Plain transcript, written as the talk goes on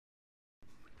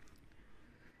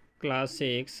Class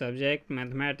 6, Subject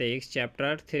Mathematics,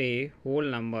 Chapter 3, Whole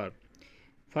Number.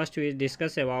 First we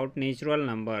discuss about natural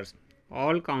numbers.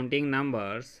 All counting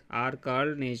numbers are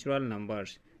called natural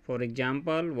numbers. For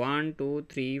example, 1, 2,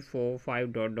 3, 4,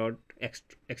 5,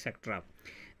 etc.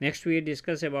 Next we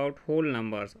discuss about whole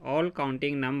numbers. All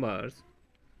counting numbers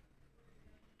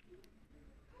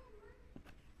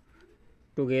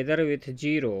together with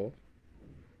 0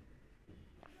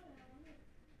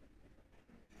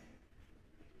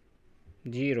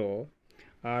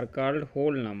 are called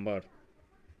whole number.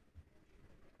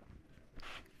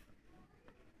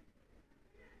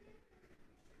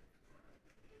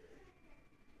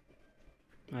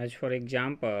 As for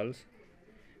examples,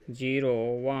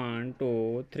 0, 1,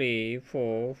 2, 3,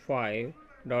 4, 5,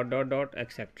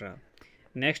 etc.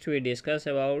 Next we discuss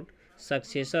about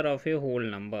successor of a whole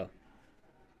number.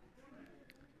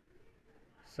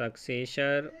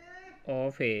 Successor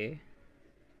of a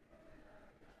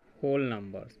whole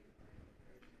number.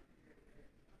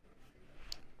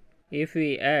 If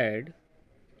we add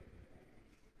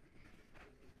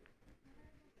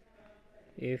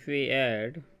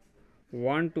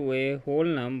 1 to a whole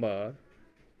number,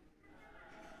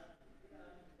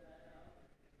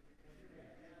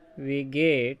 we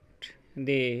get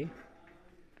the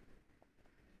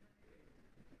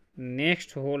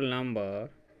next whole number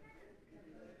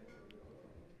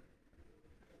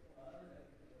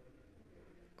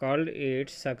called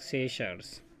its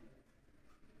successors.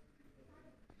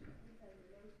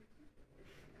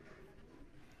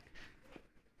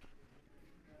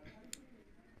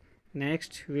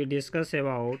 Next we discuss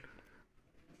about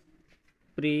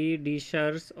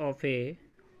predecessors of a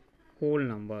whole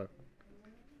number.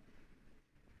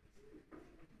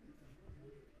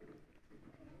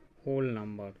 Whole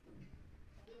number.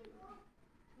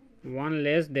 One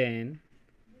less than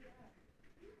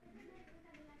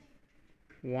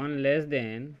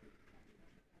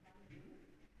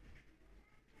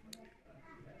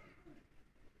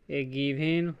a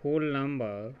given whole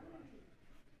number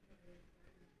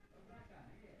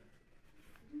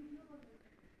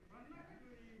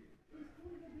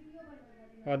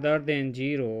other than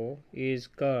 0 is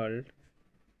called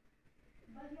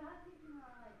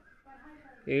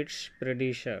its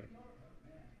predecessor.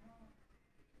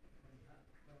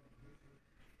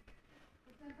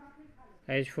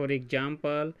 As for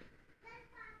example,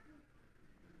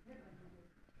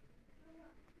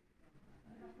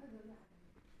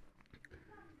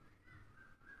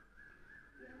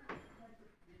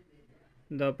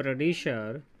 the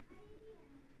predecessor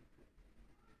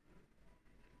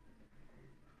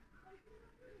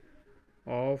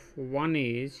of 1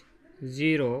 is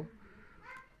 0.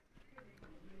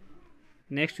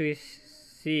 Next we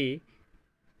see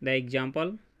the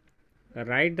example.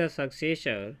 Write the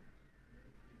successor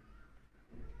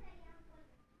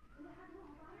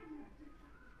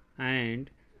and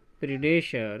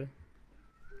predecessor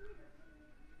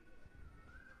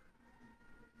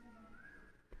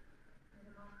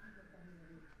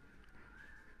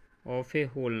of a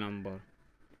whole number.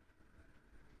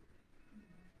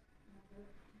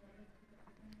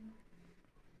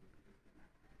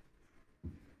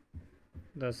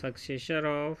 The successor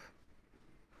of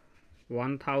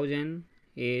 1000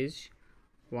 is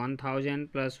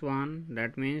 1000 plus 1,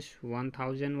 that means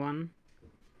 1001,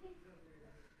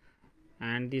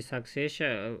 and the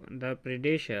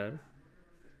predecessor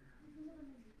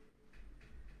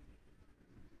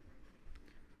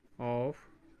of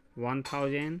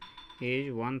 1000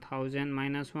 is 1000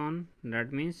 minus 1,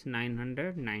 that means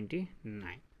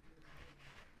 999.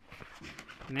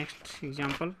 Next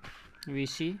example we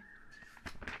see.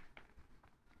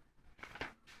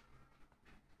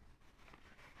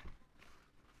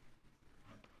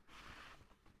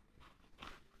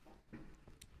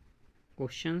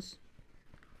 Questions.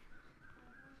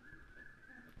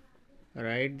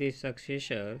 Write the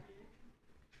successor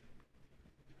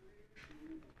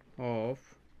of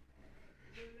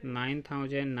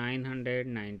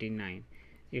 9999.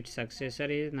 Its successor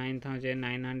is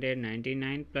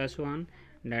 9999 plus 1,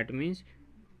 that means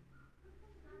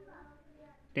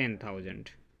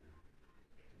 10,000.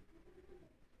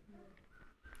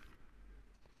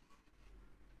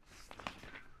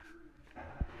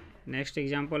 Next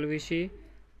example we see.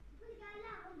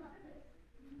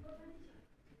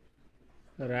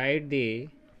 Write the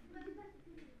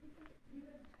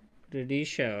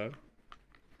predecessor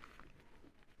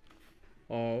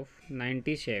of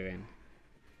 97.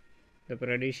 The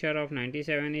predecessor of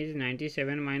 97 is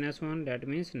 97 minus 1, that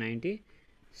means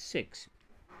 96.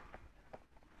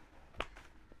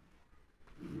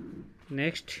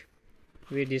 Next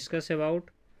we discuss about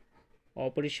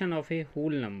Operation of a whole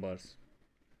numbers.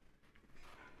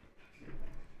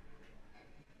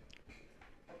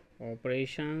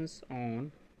 Operations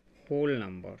on whole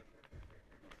number.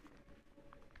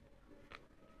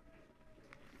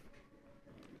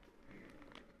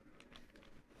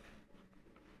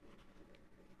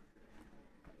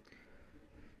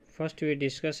 First we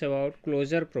discuss about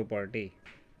closure property.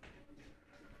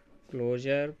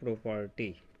 Closure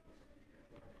property.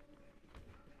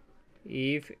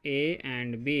 If A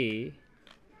and B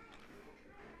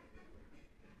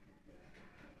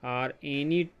are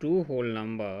any two whole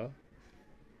number,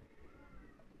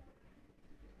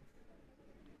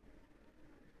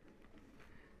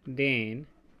 then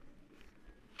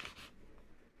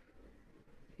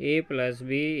A plus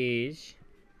B is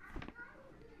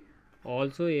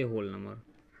also a whole number.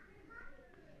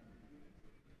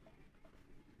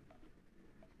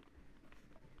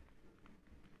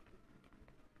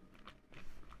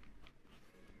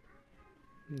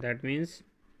 That means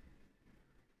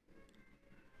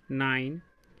 9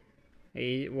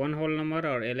 is one whole number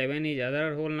or 11 is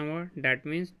other whole number. That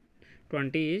means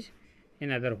 20 is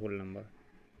another whole number.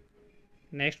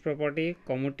 Next property,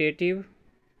 commutative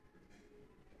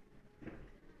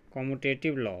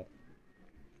law.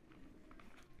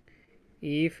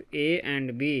 If A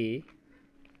and B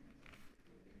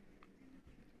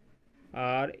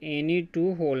are any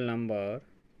two whole numbers,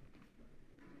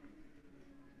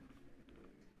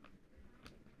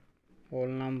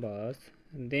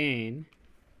 then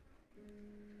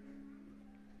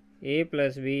A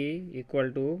plus B equal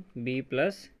to B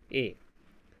plus A.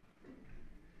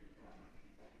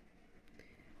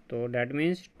 So that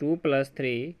means 2 plus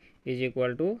 3 is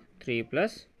equal to 3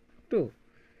 plus 2.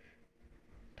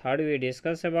 Third, we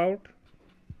discuss about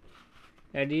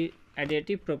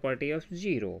additive property of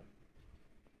 0.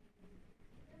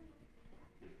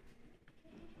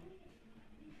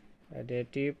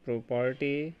 Additive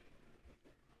property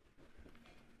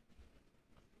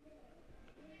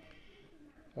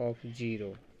of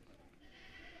 0.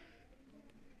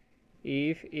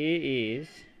 If A is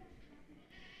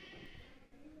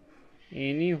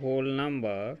any whole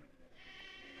number,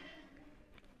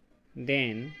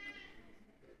 then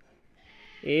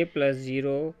A plus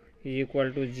 0 is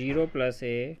equal to 0 plus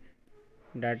A.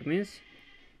 That means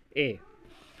A.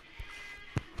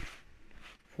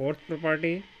 Fourth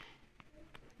property,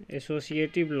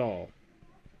 associative law.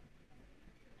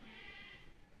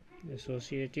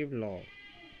 Associative law.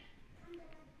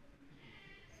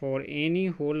 For any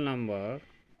whole numbers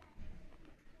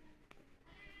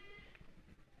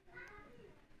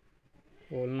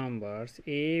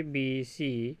A, B,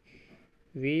 C,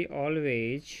 we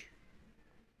always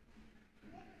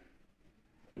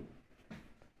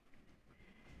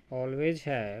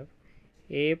have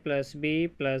A plus B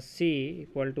plus C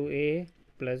equal to A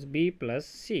plus B plus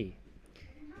C.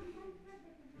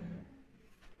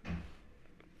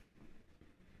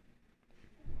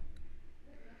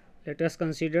 Let us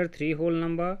consider three whole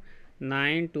number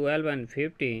 9, 12 and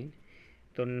 15.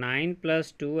 So 9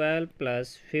 plus 12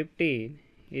 plus 15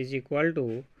 is equal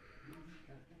to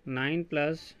 9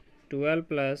 plus 12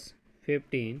 plus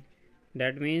 15.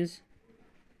 That means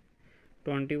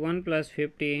 21 plus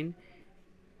 15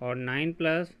 or 9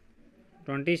 plus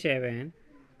 27,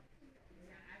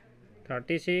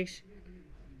 36.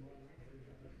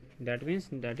 That means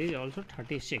that is also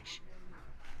 36.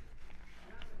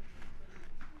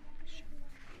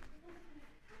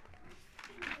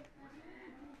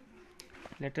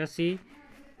 Let us see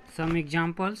some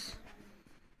examples.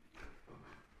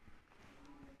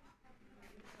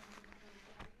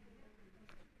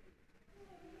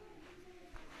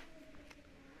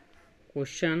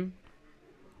 Question: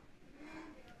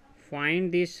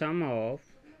 find the sum of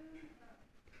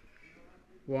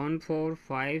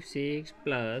 1456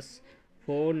 plus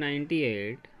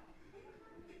 498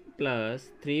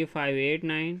 plus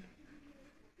 3589.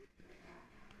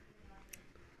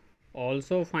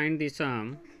 Also find the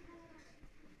sum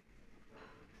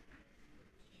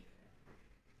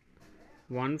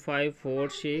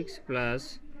 1546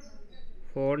 plus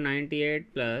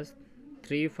 498 plus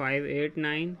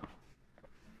 3589.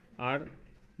 Are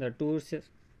the two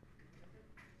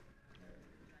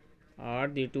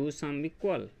sum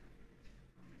equal?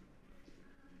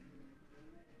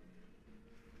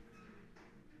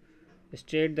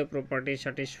 State the property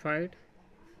satisfied.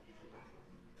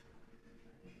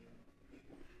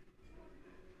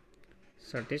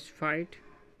 Satisfied.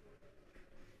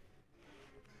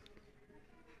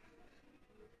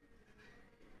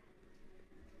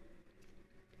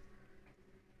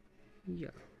 Yeah.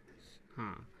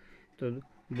 हाँ, तो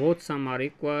both sum are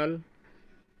equal.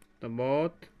 तो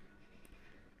both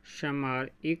some are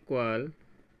equal,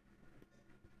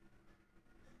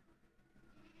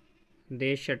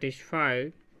 they satisfy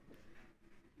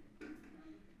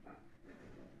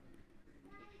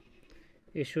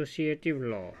associative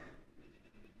law.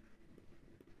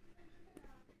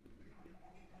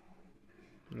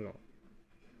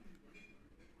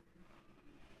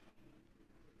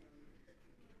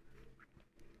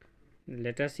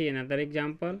 Let us see another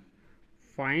example.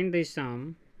 Find the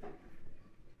sum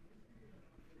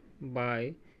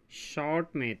by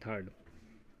short method.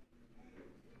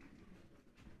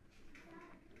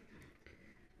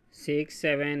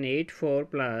 6784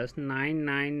 plus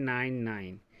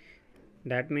 9999.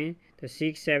 That means the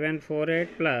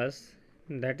 6748 plus,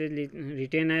 that is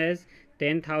written as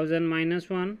 10,000 minus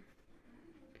 1.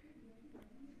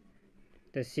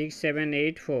 The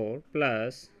 6784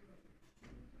 plus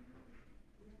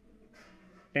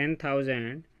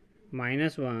 10,000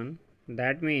 minus 1,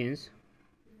 that means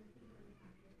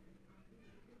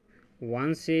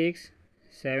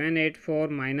 16784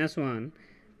 minus 1,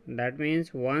 that means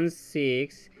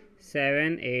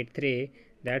 16783.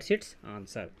 That's its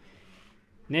answer.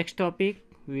 Next topic,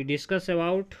 we discuss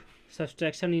about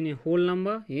subtraction in a whole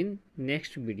number in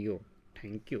next video.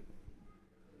 Thank you.